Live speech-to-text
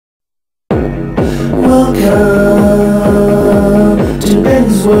Welcome to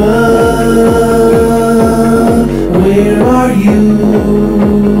Bennie's world. Where are you?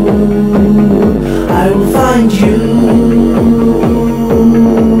 I will find you.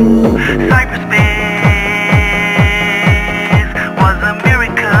 Cyberspace was a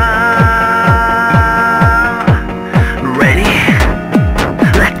miracle. Ready?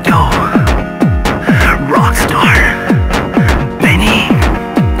 Let go. Rockstar Bennie.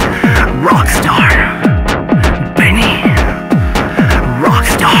 Rockstar Bennie.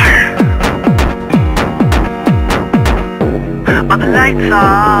 Rockstar. But the lights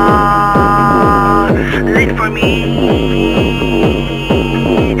are late for me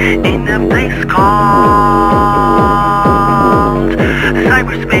in a place called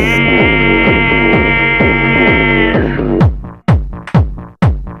cyberspace.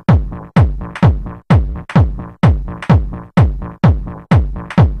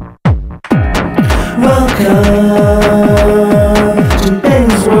 Welcome to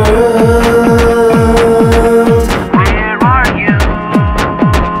Bennie's world. Where are you?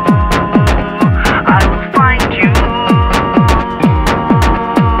 I will find you.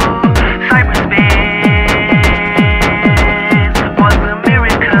 Cyberspace was a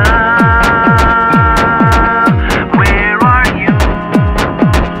miracle. Where are you?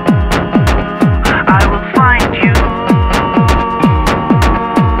 I will find you.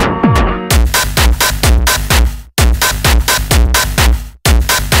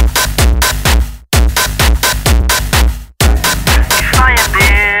 If I am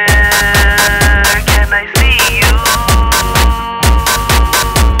there, can I see you?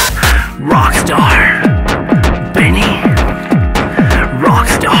 Rockstar Bennie.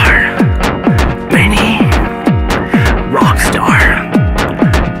 Rockstar Bennie. Rockstar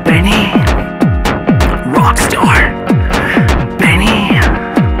Bennie. Rockstar Bennie.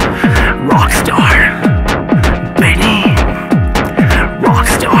 Rockstar Bennie.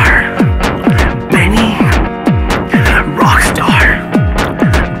 Rockstar Bennie. Rockstar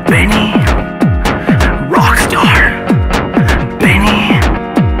Bennie. Rockstar Bennie.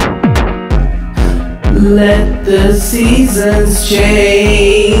 Let the seasons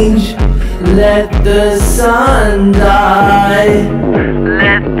change. Let the sun die.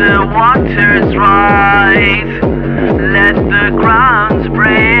 Let the waters rise. Let the grounds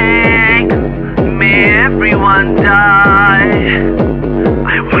break. May everyone die.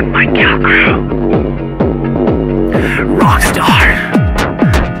 I want my kill crew. Rockstar